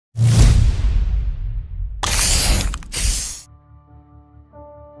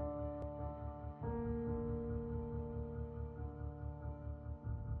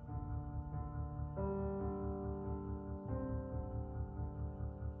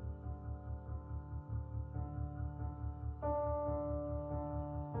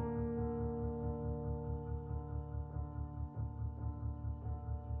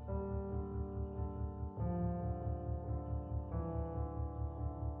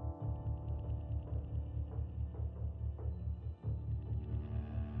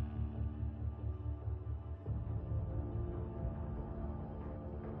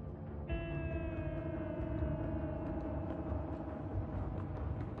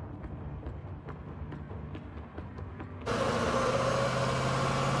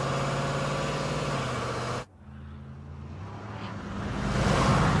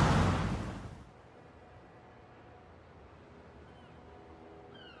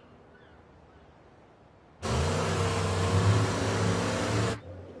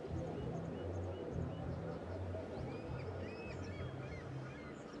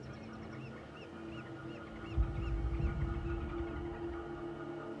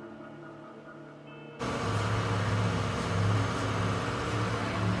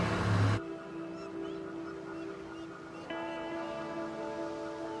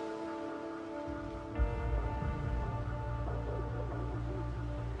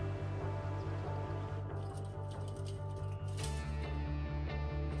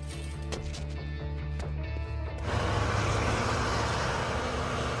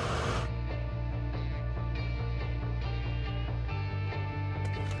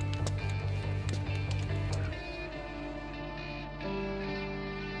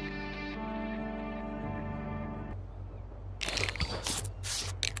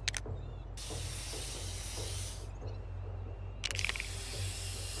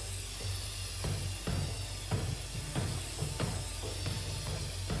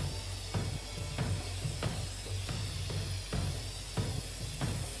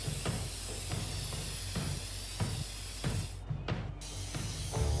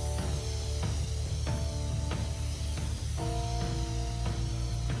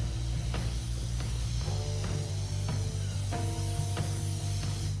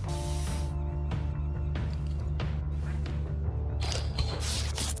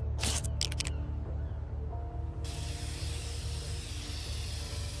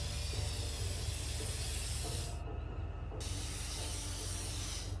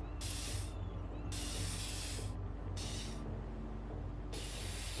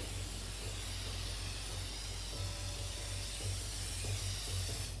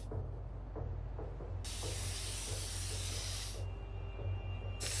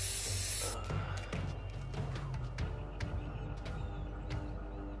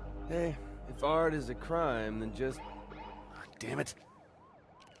Hey, if art is a crime, then just... Oh, damn it.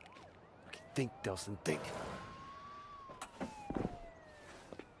 Okay, think, Delsin, think.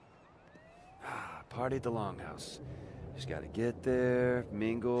 Party at the Longhouse. Just gotta get there,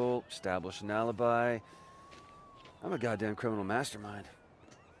 mingle, establish an alibi. I'm a goddamn criminal mastermind.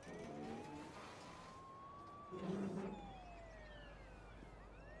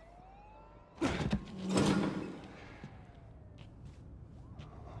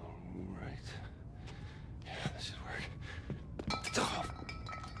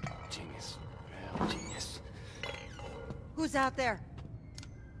 Who's out there?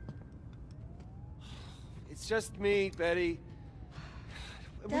 It's just me, Betty.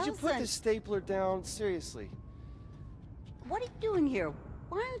 Would you put the stapler down? Seriously. What are you doing here?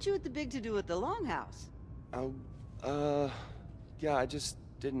 Why aren't you at the big to-do at the Longhouse? Yeah, I just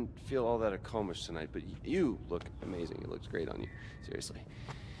didn't feel all that accomplished tonight, but you look amazing. It looks great on you. Seriously.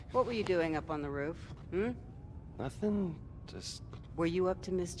 What were you doing up on the roof? Hmm? Nothing. Just... Were you up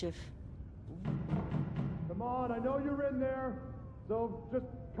to mischief? Come on, I know you're in there. So just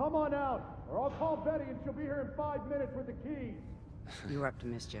come on out, or I'll call Betty and she'll be here in 5 minutes with the keys. You were up to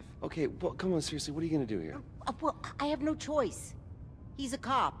mischief. Okay, well, come on, seriously, what are you gonna do here? Well, I have no choice. He's a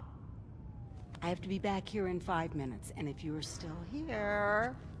cop. I have to be back here in 5 minutes, and if you're still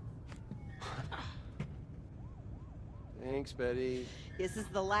here... Thanks, Betty. This is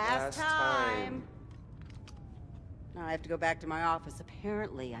the last time. Now I have to go back to my office.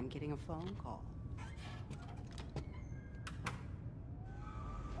 Apparently, I'm getting a phone call.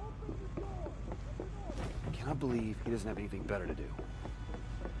 I cannot believe he doesn't have anything better to do.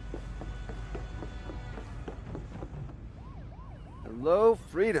 Hello,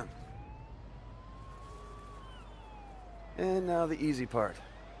 freedom. And now the easy part.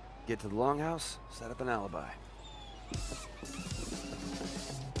 Get to the Longhouse, set up an alibi.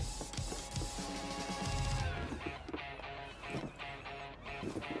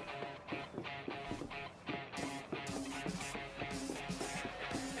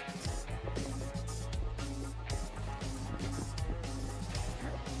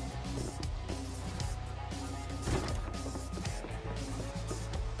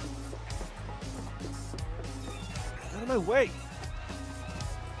 Out of my way!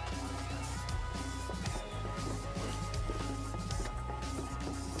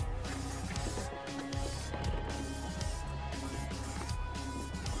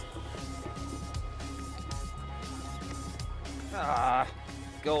 Ah,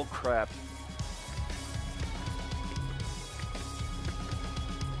 gold crap.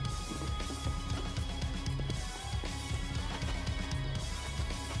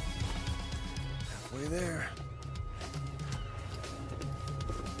 Halfway there.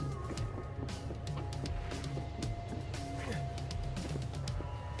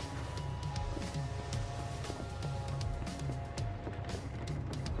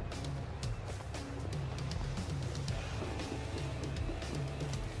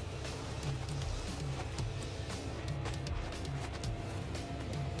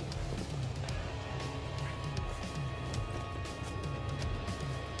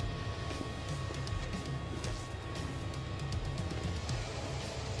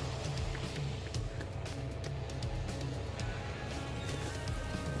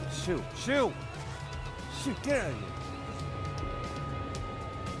 Shoot! Shoot! Shoot, get out of here!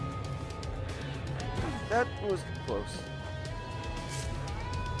 That was close.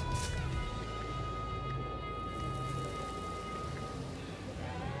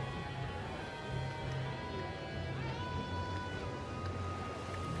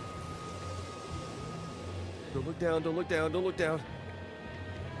 Don't look down, don't look down, don't look down.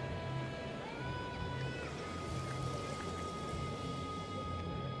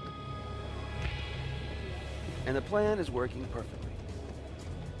 And the plan is working perfectly.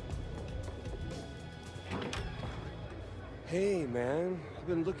 Hey, man. I've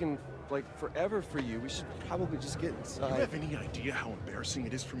been looking, like, forever for you. We should probably just get inside. Do you have any idea how embarrassing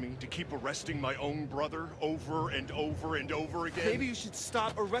it is for me to keep arresting my own brother over and over and over again? Maybe you should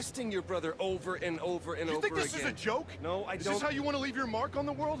stop arresting your brother over and over and over again. You think this is a joke? No, I don't. Is this how you want to leave your mark on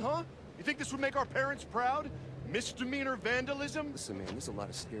the world, huh? You think this would make our parents proud? Misdemeanor vandalism? Listen, man, there's a lot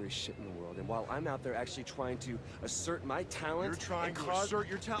of scary shit in the world, and while I'm out there actually trying to assert my talent... You're trying to assert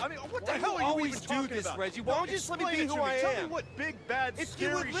your talent? I mean, what the hell are you even talking about? Why do you always do this, Reggie? Why don't you just let me be who I am? Tell me what big, bad,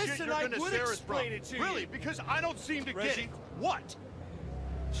 scary shit you're gonna scare us from. It to you. Really? Because I don't seem to get it. What?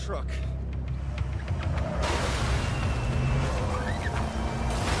 Truck.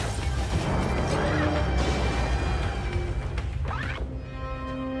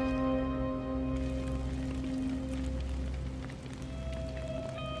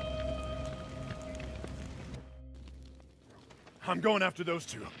 I'm going after those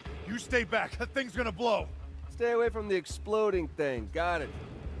two. You stay back. That thing's gonna blow. Stay away from the exploding thing. Got it.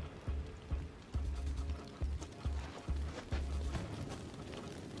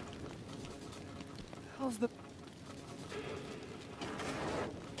 How's the...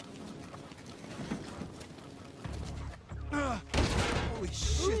 Holy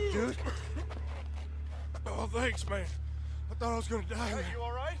shit, dude. Oh, thanks, man. I thought I was gonna die. Hey, you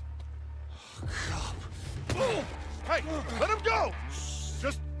all right? Oh, hey, let him go!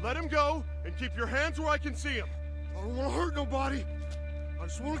 Just let him go and keep your hands where I can see him. I don't want to hurt nobody. I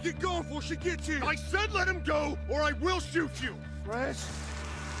just want to get going before she gets here. I said let him go, or I will shoot you. French?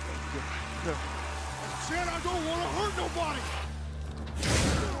 I said I don't want to hurt nobody.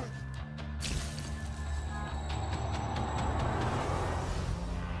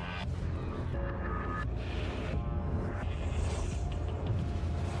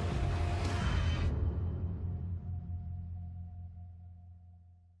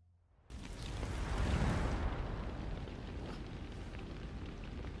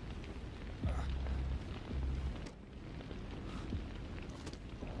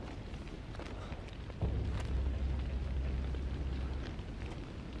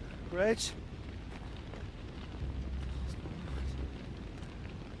 Reg?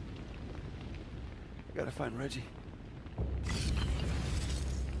 I gotta find Reggie.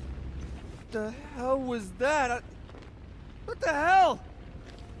 What the hell was that? What the hell?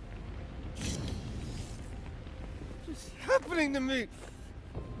 What's happening to me?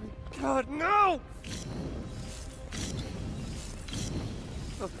 My God, no!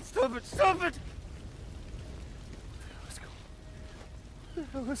 Stop it, stop it!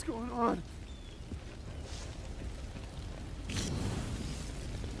 What the hell is going on?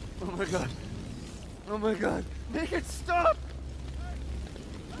 Oh my God. Oh my God. Make it stop!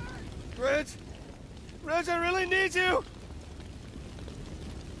 Reg! Reg, I really need you!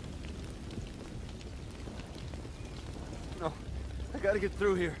 No. I gotta get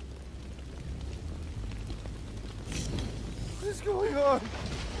through here. What is going on?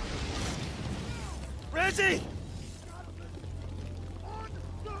 Reggie!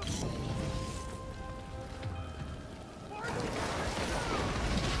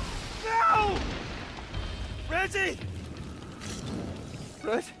 Reggie!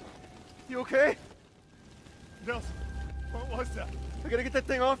 Reg, you okay? Delsin, what was that? I gotta get that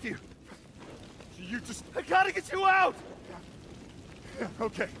thing off you. You just... I gotta get you out! Yeah,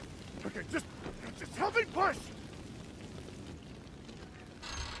 okay. Okay, just help me push!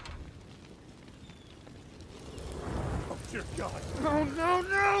 Oh, dear God. No, no,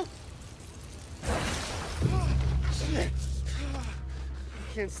 no! Shit!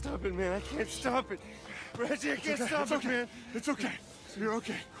 I can't stop it, man. I can't stop it. Reggie, I can't stop It's it, okay, man. It's okay. You're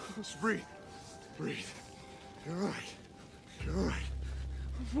okay. Just breathe. Breathe. You're all right. You're all right.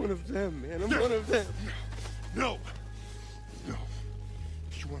 I'm one of them, man. I'm one of them. No. No.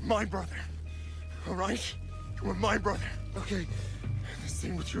 You are my brother. All right? You are my brother. Okay. This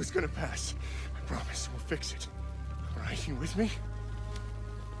thing with you is gonna pass. I promise. We'll fix it. All right? You with me?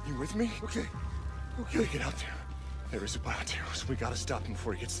 You with me? Okay. Okay. Get out there. There is a bioterror, so we gotta stop him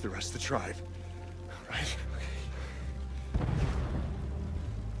before he gets to the rest of the tribe. All right?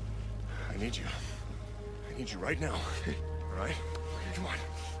 I need you. I need you right now. All right? Come on.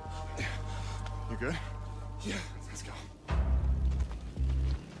 You good? Yeah. Let's go.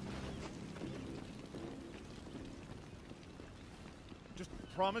 Just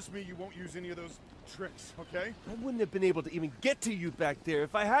promise me you won't use any of those tricks, okay? I wouldn't have been able to even get to you back there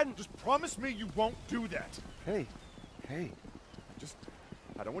if I hadn't. Just promise me you won't do that. Hey. Hey. Just...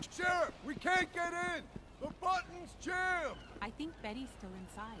 I don't want you... Sheriff, we can't get in! The button's jammed! I think Betty's still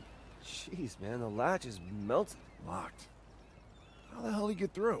inside. Jeez, man. The latch is melted. Locked. How the hell did he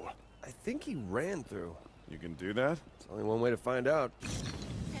get through? I think he ran through. You can do that? It's only one way to find out.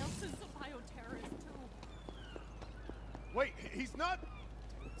 Delsin's a bioterrorist too. Wait, he's not...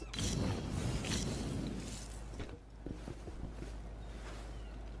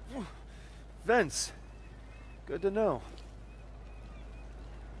 Vents. Good to know.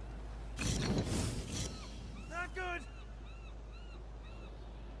 Not good!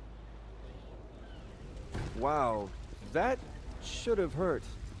 Wow, that should have hurt.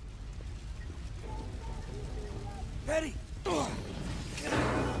 Betty!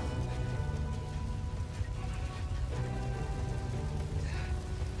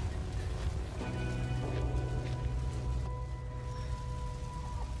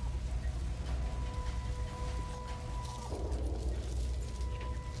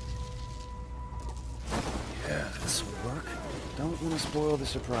 Yeah, this will work. Don't want to spoil the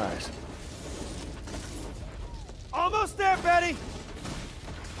surprise. I'll almost there, Betty! You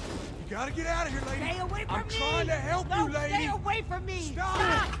gotta get out of here, lady. Stay away from me! I'm trying to help No, you, lady. stay away from me!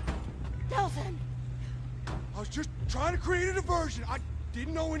 Stop! Delsin! I was just trying to create a diversion. I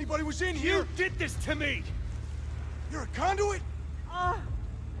didn't know anybody was in here. You did this to me! You're a conduit?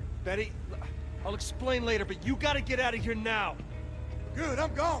 Betty, I'll explain later, but you gotta get out of here now. Good,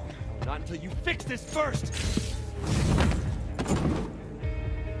 I'm gone. Not until you fix this first.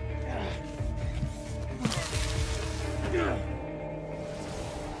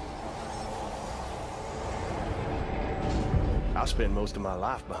 I spent most of my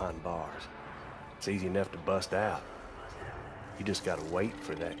life behind bars. It's easy enough to bust out. You just gotta wait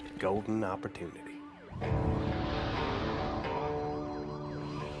for that golden opportunity.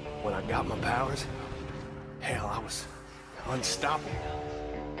 When I got my powers, hell, I was unstoppable.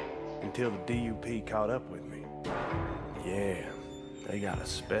 Until the DUP caught up with me. Yeah, they got a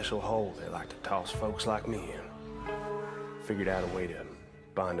special hole they like to toss folks like me in. Figured out a way to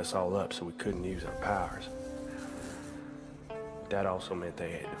bind us all up so we couldn't use our powers. That also meant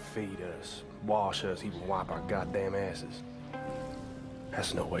they had to feed us, wash us, even wipe our goddamn asses.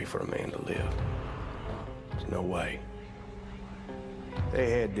 That's no way for a man to live. There's no way.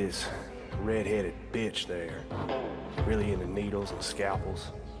 They had this red-headed bitch there, really into needles and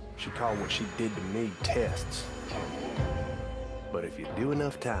scalpels. She called what she did to me tests. But if you do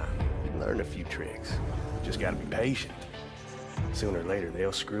enough time, you learn a few tricks. Just gotta be patient. Sooner or later,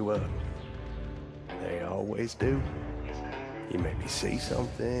 they'll screw up. They always do. You maybe see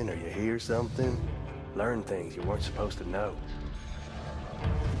something or you hear something, learn things you weren't supposed to know.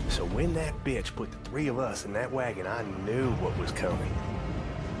 So when that bitch put the three of us in that wagon, I knew what was coming.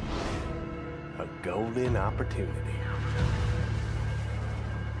 A golden opportunity.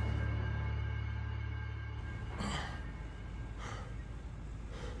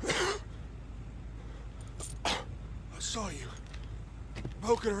 I saw you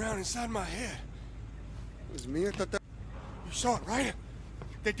poking around inside my head. It was me? I thought that... You saw it, right?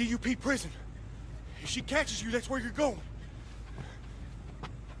 That DUP prison. If she catches you, that's where you're going.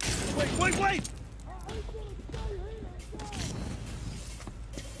 Wait!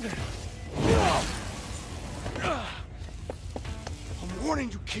 I'm warning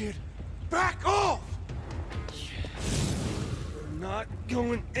you, kid. Back off! We're not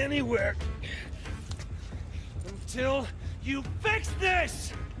going anywhere until you fix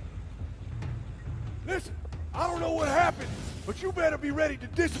this! Listen, I don't know what happened, but you better be ready to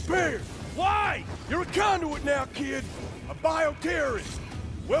disappear. Why? You're a conduit now, kid. A bioterrorist.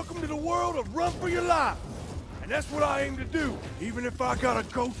 Welcome to the world of run for your life. And that's what I aim to do, even if I gotta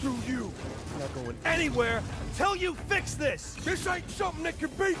go through you. I'm not going anywhere until you fix this! This ain't something that can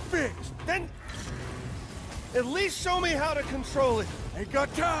be fixed. Then at least show me how to control it. Ain't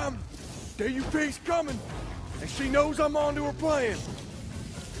got time. DUP's coming, and she knows I'm onto her plan.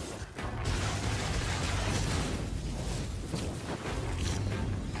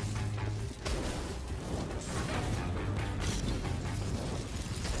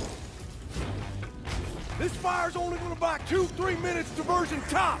 This fire's only gonna buy 2-3 minutes diversion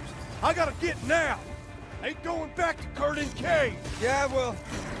tops. I gotta get now. Ain't going back to Curtin Cave. Yeah, well,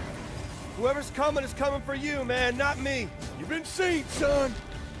 whoever's coming is coming for you, man, not me. You've been seen, son.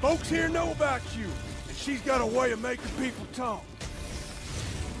 Folks here know about you, and she's got a way of making people talk.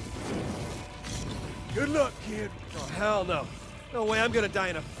 Good luck, kid. Oh, hell no. No way I'm gonna die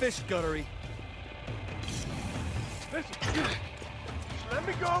in a fish guttery. Listen, just let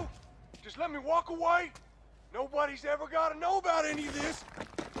me go. Just let me walk away. Nobody's ever got to know about any of this.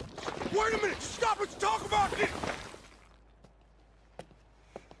 Wait a minute! Stop! Let's talk about this!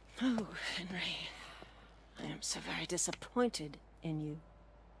 Oh, Henry. I am so very disappointed in you.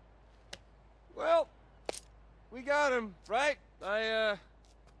 Well, we got him, right? I,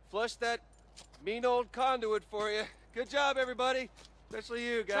 flushed that mean old conduit for you. Good job, everybody. Especially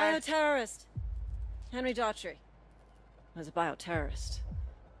you, guys. Bioterrorist. Henry Daughtry was a bioterrorist.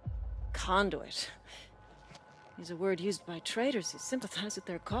 Conduit. He's a word used by traitors who sympathize with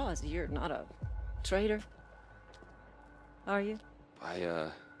their cause. You're not a traitor, are you?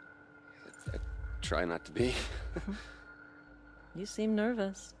 I try not to be. You seem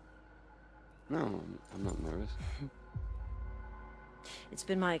nervous. No, I'm not nervous. It's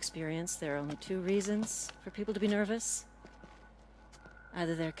been my experience there are only two reasons for people to be nervous.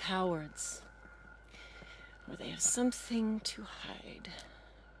 Either they're cowards, or they have something to hide.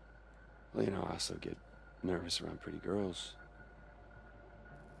 Well, you know, I also get nervous around pretty girls.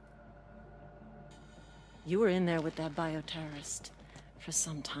 You were in there with that bioterrorist for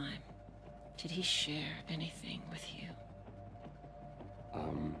some time. Did he share anything with you?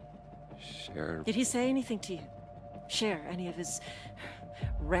 Share... Did he say anything to you? share any of his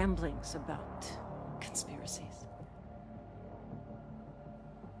ramblings about conspiracies?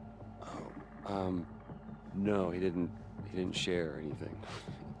 No, he didn't share anything.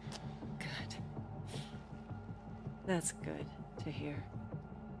 Good. That's good to hear.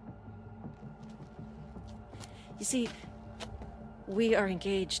 You see, we are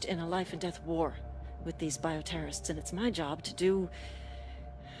engaged in a life and death war with these bioterrorists, and it's my job to do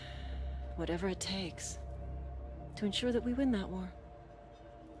whatever it takes to ensure that we win that war.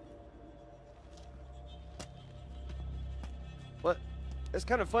 What? That's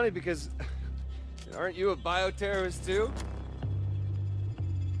kind of funny because aren't you a bioterrorist too?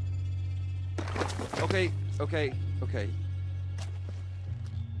 Okay.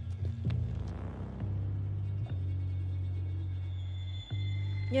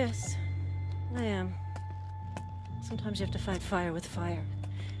 Yes, I am. Sometimes you have to fight fire with fire.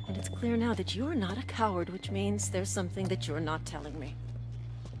 And it's clear now that you're not a coward, which means there's something that you're not telling me.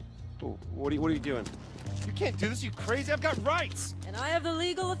 Oh, what are you doing? You can't do this, you crazy! I've got rights! And I have the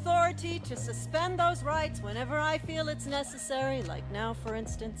legal authority to suspend those rights whenever I feel it's necessary, like now, for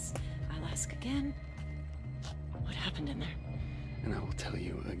instance. I'll ask again, what happened in there? And I will tell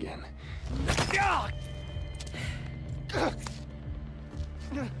you again.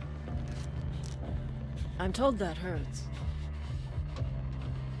 I'm told that hurts.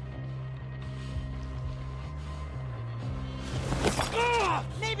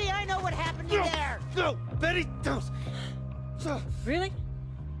 Maybe I know what happened in there! No! Betty, don't! Really?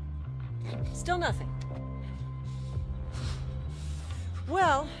 Still nothing.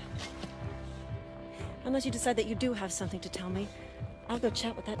 Well, unless you decide that you do have something to tell me, I'll go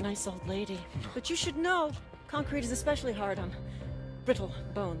chat with that nice old lady. But you should know, concrete is especially hard on brittle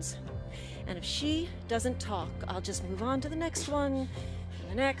bones. And if she doesn't talk, I'll just move on to the next one,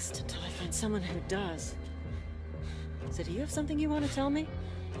 and the next, until I find someone who does. So do you have something you want to tell me?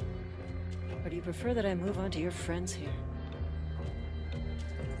 Or do you prefer that I move on to your friends here?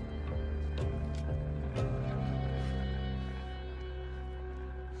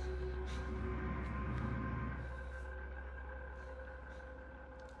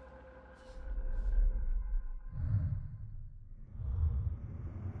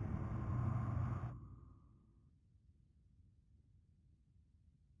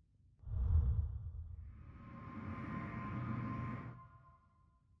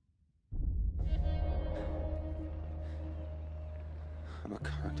 I'm a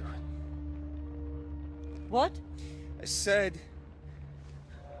conduit. What? I said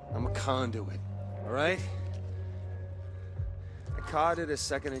I'm a conduit, all right? I caught it a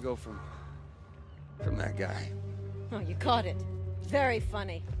second ago from that guy. Oh, you caught it. Very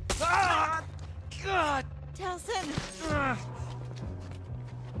funny. Ah! God! Delsin!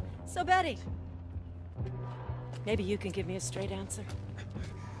 So, Betty, maybe you can give me a straight answer.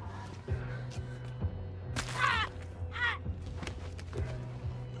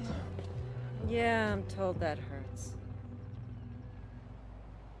 Yeah, I'm told that